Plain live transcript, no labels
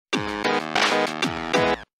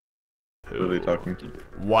Who are they talking to?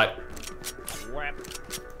 What?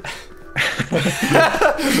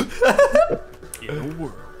 In a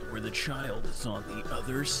world where the child is on the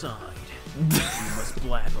other side, you must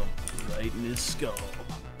blap him right in his skull.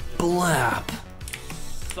 Blap.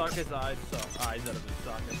 Suck his eyes out of his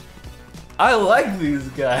socket. I like these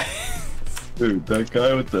guys. Dude, that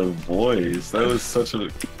guy with the voice. That was such a.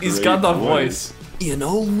 He's great got the voice. In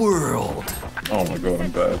a world. Oh my god,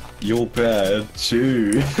 I'm bad. You're bad,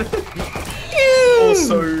 too. Oh,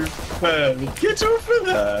 so bad. Get off of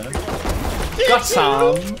that. Got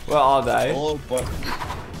some. We're all die. Oh, but.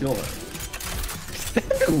 Kill it.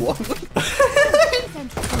 What?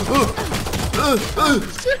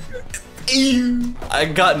 I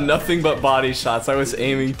got nothing but body shots. I was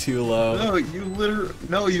aiming too low. No, you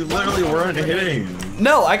literally weren't hitting.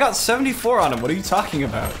 No, I got 74 on him. What are you talking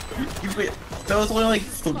about? That was only like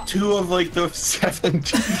 2 of like the 17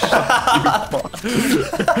 shots you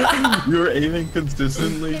fought. You were aiming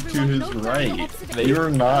consistently to his right. You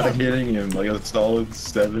were not hitting him like a solid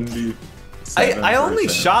 70. I only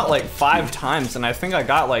shot like 5 times, and I think I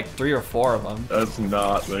got like 3 or 4 of them. That's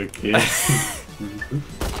not the case.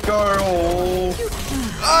 Carl!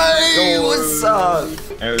 Hey, what's up?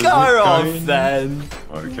 Carl, then.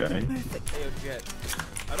 Okay. Hey, Jet.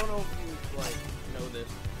 I don't know if you like know this,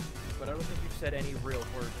 but I don't think you've said any real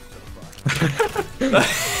words so far.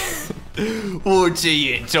 What are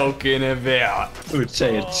you talking about? What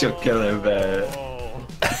are you talking about?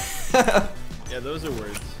 Yeah, those are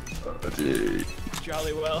words. Oh, dude.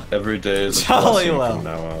 Jolly well. Every day is a Jolly blessing well. from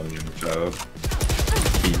now on, you child.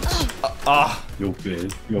 You're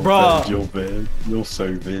bad. You're Bruh. bad. You're bad. You're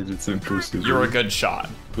so bad. It's impossible. You're a good shot.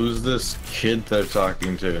 Who's this kid they're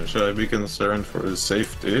talking to? Should I be concerned for his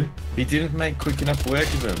safety? He didn't make quick enough work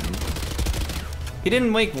of him. He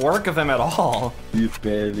didn't make work of him at all. You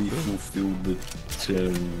barely fulfilled the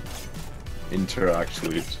term interact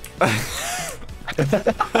with.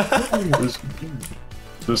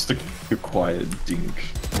 Just a quiet dink.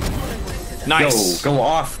 Nice. Go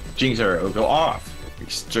off, Jinxer. Go off.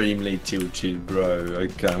 Extremely tilted, bro. I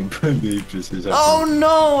can't believe this is happening. Oh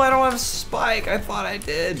no, I don't have spike. I thought I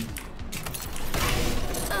did.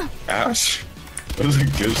 Ash. That was a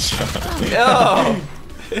good shot.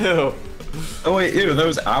 Ew. Ew. Oh wait, ew, that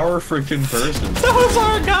was our freaking person. That was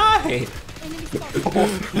our guy.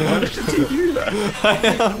 Why did you do that?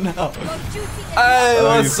 I don't know. Hey,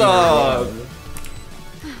 what's up?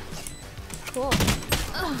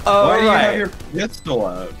 Why do you have Alright. your pistol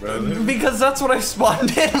out, brother? Because that's what I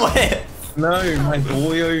spawned in with. No, my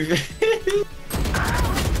boy over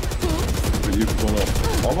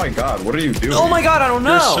Oh my god, what are you doing? Oh my god, I don't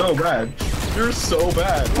know. You're so bad. You're so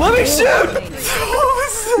bad. Let me shoot!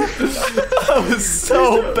 That was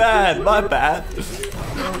so bad. My bad. You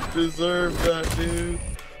don't deserve that, dude.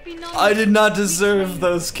 I did not deserve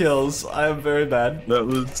those kills. I am very bad. That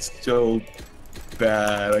was so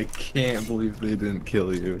bad. I can't believe they didn't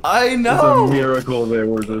kill you. I know. It's a miracle they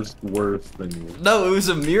were just worse than you. No, it was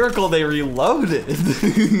a miracle they reloaded.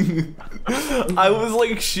 I was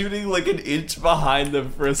like shooting like an inch behind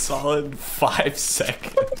them for a solid 5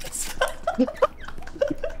 seconds.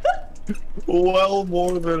 Well,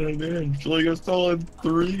 more than an inch. Like a solid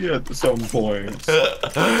 3 at some point.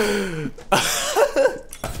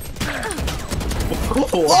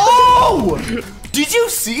 Oh! Did you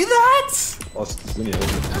see that?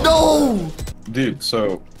 No! Dude,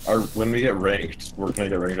 so when we get ranked, we're gonna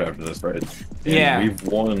get ranked after this, right? And Yeah. We've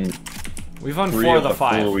won We've won 3 4 of of the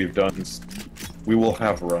 5. 4 we've done. We will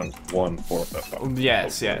have run 1 4 of the 5.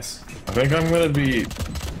 Yes, yes. I think I'm gonna be.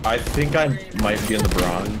 I think I might be in the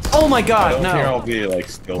bronze. Oh my I god, don't think I'll no. be like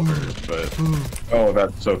silver, but oh,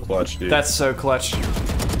 that's so clutch, dude. That's so clutch.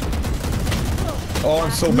 oh,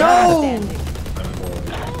 I'm so bad.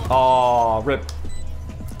 No! Oh, rip.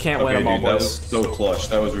 Can't win Okay, them all, dude, that was boys. so clutch.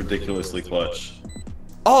 That was ridiculously clutch.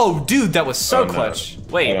 Oh, dude, that was so Oh, no. clutch.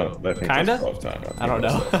 Wait, I think that's kinda? 12 time. I don't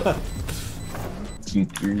know.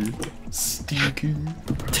 Stinky.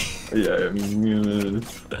 Yeah,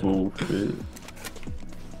 bullshit.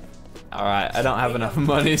 Alright, I don't have enough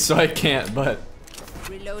money, so I can't, but...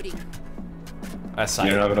 Reloading. That's You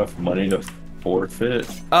don't have enough money to forfeit?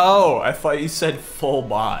 Oh, I thought you said full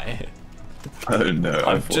buy. Oh no,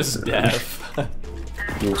 I'm just deaf.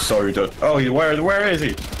 You're sorry, don't. Oh, where is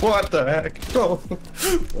he? What the heck? Oh.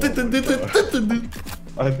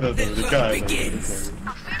 I thought there was a guy.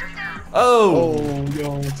 Oh! Oh,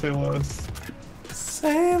 yo, say less.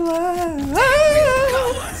 Say less.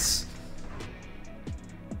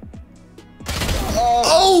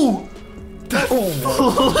 Oh! That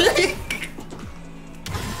flick!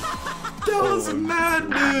 That was mad,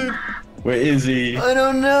 dude! Where is he? I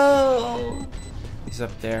don't know. He's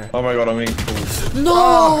up there. Oh my god, I'm being pulled.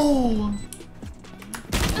 No!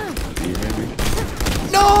 Maybe.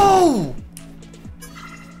 No!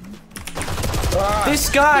 This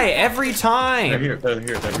guy every They're time. here, they're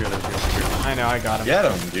here, they're here, they're here. I know, I got him. Get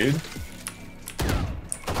him, dude.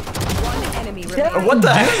 One enemy remaining. What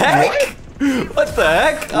the heck? What the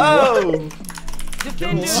heck? Oh!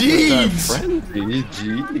 Jeez!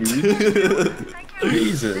 Jeez.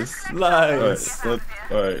 Jesus. Nice.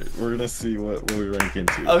 Alright, we're gonna see what we rank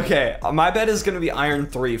into. Okay, my bet is gonna be Iron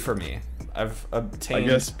 3 for me. I've obtained.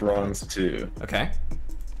 I guess Bronze 2. Okay.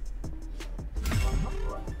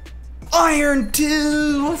 Iron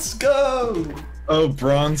 2! Let's go! Oh,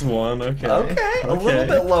 Bronze 1, okay. Okay, a little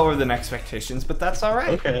bit lower than expectations, but that's alright.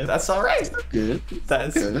 Okay. That's alright. Good.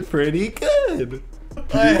 That's good. pretty good.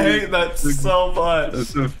 I hate that so much.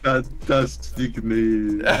 That's a fantastic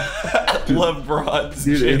name. LeBron's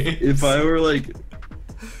Dude, if I were like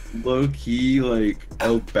low-key like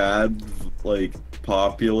a bad like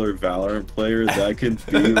popular Valorant player, that could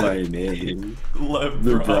be my name.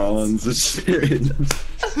 LeBron's experience.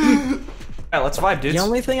 Alright, let's vibe, dudes. The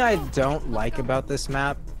only thing I don't like about this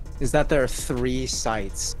map is that there are 3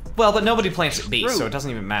 sites. Well, but nobody plants at B, so it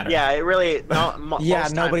doesn't even matter. Yeah, it really. Yeah,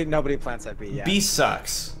 nobody plants at B. Yeah. B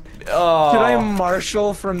sucks. Oh. Could I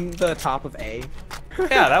marshal from the top of A?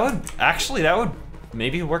 Yeah, that would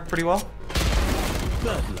maybe work pretty well.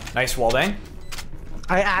 Nice wall bang.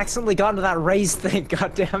 I accidentally got into that raise thing.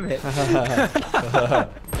 God damn it!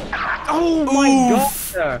 Oh my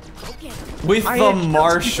god! With the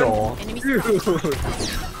Marshall.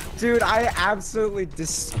 Dude, I absolutely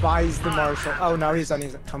despise the Marshall. Oh no, he's on.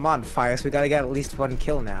 Come on, Fias, we gotta get at least 1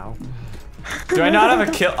 kill now. Do I not have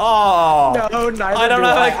a kill? Oh! No, neither I don't do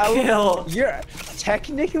have a kill.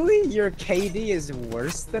 Technically, your KD is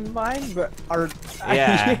worse than mine, but our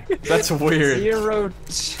Yeah, that's weird.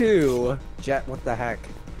 0-2. Jet, what the heck?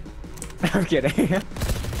 I'm kidding.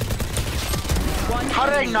 How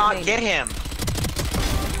did I not get him?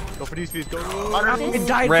 Go for these, go. It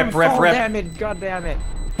died from fall damage. God damn it.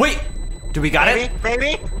 Wait, do we got it?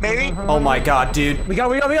 Maybe. Oh my god, dude. We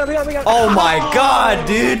got. Oh my god,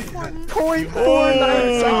 dude.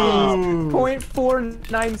 0.49 seconds.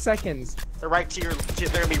 0.49 seconds. They're right to your. They're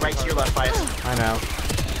gonna be right to your left, Fias. I know.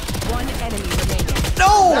 One enemy remaining.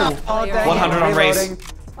 No! Oh, dang 100 it, on race. reloading.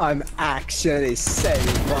 I'm actually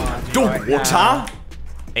saving on Don't water.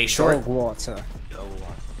 A short. Dog water.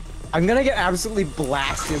 I'm gonna get absolutely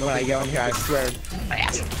blasted when I go in here, I swear.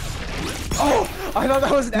 Oh! I thought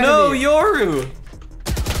that was an enemy. No, Yoru!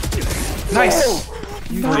 Nice!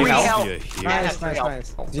 Nice. Help. Nice.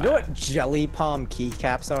 Do you know what jelly palm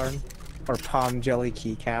keycaps are? Or palm jelly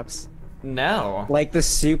keycaps? No. Like the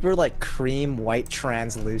super like cream white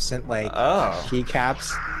translucent like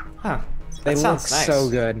keycaps. Huh. They That look sounds nice. so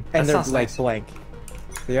good. And That they're sounds like nice. blank.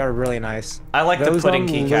 They are really nice. I like the pudding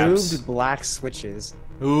keycaps. Lubed black switches.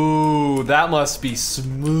 Ooh, that must be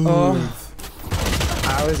smooth.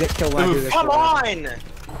 I always get killed when I do this. Come on!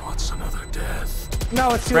 What's another death?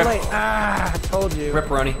 No, it's too Rip. late. Ah, I told you.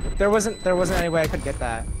 Ripperoni. There wasn't any way I could get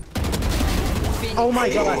that. Oh my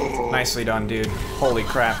god. Nicely done, dude. Holy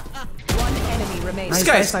crap. One enemy remaining. This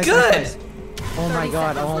guy's good! Oh my 30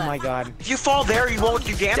 god, seconds oh left. my god. If you fall there, you won't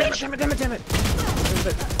do damage. Damn it.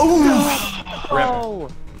 Ooh! Oh.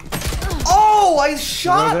 Oh, I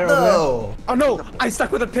shot Over there. though! Oh no, I'm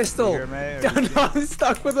stuck with a pistol. Here, man. No, I'm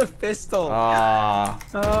stuck with a pistol. Ah.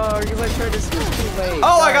 Oh, because I tried to switch too late.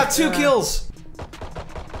 Oh, I got 2 kills!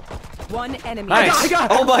 One enemy. Nice! I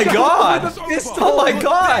got Oh my god! with a pistol. Oh my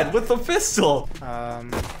god! With the pistol!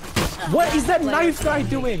 What is that knife guy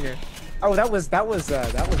doing? Oh, that was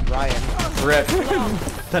Ryan. Rip.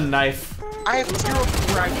 The knife. I have 0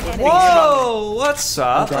 clue. Whoa! What's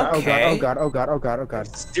up? Okay. Oh god.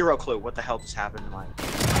 0 clue. What the hell just happened to mine?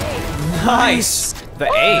 Nice! The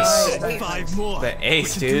ace. 5 more. The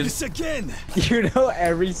ace, Do dude. this again. You know,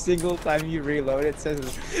 every single time you reload, it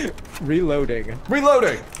says reloading.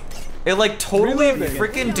 Reloading! It like totally Reloading.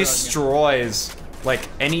 freaking destroys like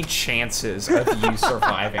any chances of you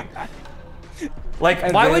surviving. Like,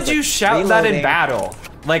 And why then would it's you like, shout that in reloading. battle?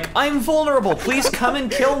 Like, I'm vulnerable, please come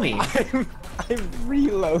and kill me. I'm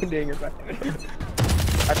reloading. Right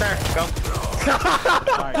there. Go.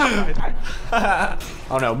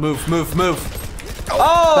 Oh no, move. That was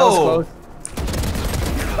Oh! close.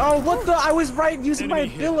 Oh, what the? I was right using my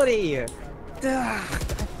Enemy hit. ability. Ugh.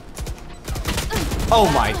 Oh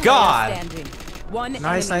my god! Standing. One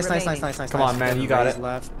Nice. enemy remaining. Come on, man, you got it.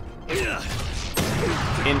 Left.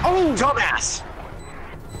 In Dumbass!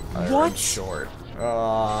 What? short.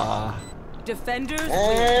 Defenders win.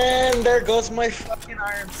 And there goes my fucking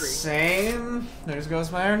iron 3. Same. There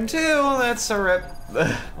goes my iron 2. That's a rip.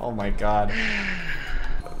 Oh my god.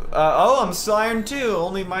 Oh, I'm still iron 2.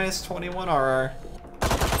 Only minus 21 RR.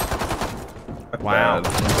 Wow.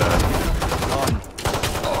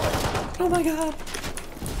 Oh my god.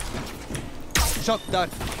 Shot done.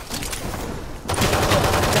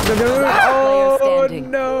 Oh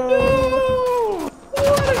standing. no!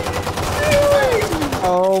 What are you doing?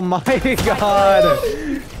 Oh my god!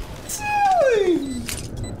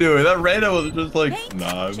 Dude, that Reyna was just like,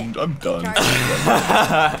 nah, I'm done.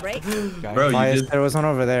 Bro, you Why did. there was one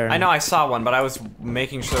over there. I know I saw one, but I was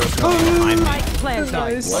making sure there was nothing behind me. Spike planted.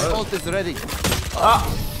 Nice. My ult is ready. Ah!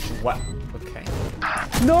 What? Okay.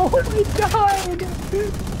 No, he died!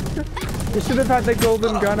 You should have had the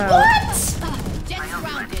golden gun out. Jet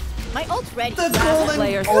surrounded. My ult's ready. The Last golden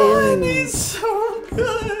player gun is so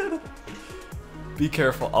good. Be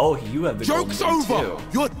careful. Oh, you have the Joke's golden gun over. too.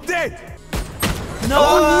 You're dead.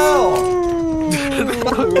 No!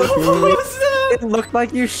 What was that? It looked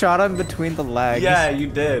like you shot him between the legs. Yeah, you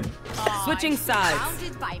did. Switching sides.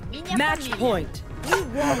 Surrounded by Minya Match Familia. point.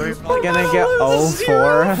 We're gonna get Oh,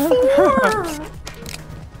 0-4.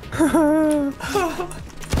 0-4.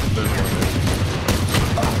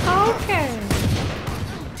 Okay.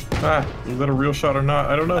 Ah, was that a real shot or not?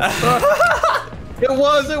 I don't know. It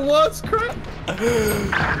was, crap.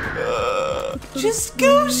 Just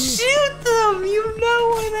go shoot them. You know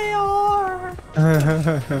where they are.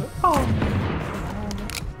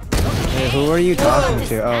 Hey, who are you talking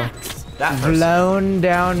to? Oh. That person. Blown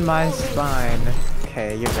down my spine.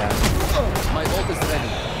 Okay, you're dead. My ult is ready.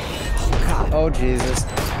 Oh, Jesus.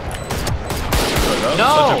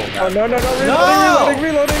 No. Oh, no, no, no.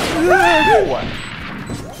 Reloading.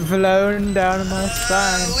 Blown down my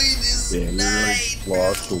spine. Yeah, we like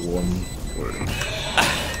lost the one word.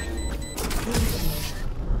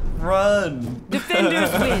 Run.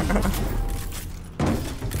 Defenders win.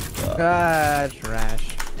 Ah, trash.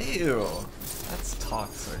 Ew. That's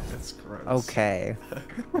toxic. That's gross. Okay.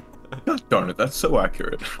 God darn it, that's so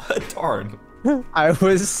accurate. Darn. I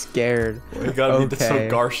was scared. You gotta be so Okay.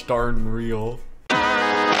 gosh darn real.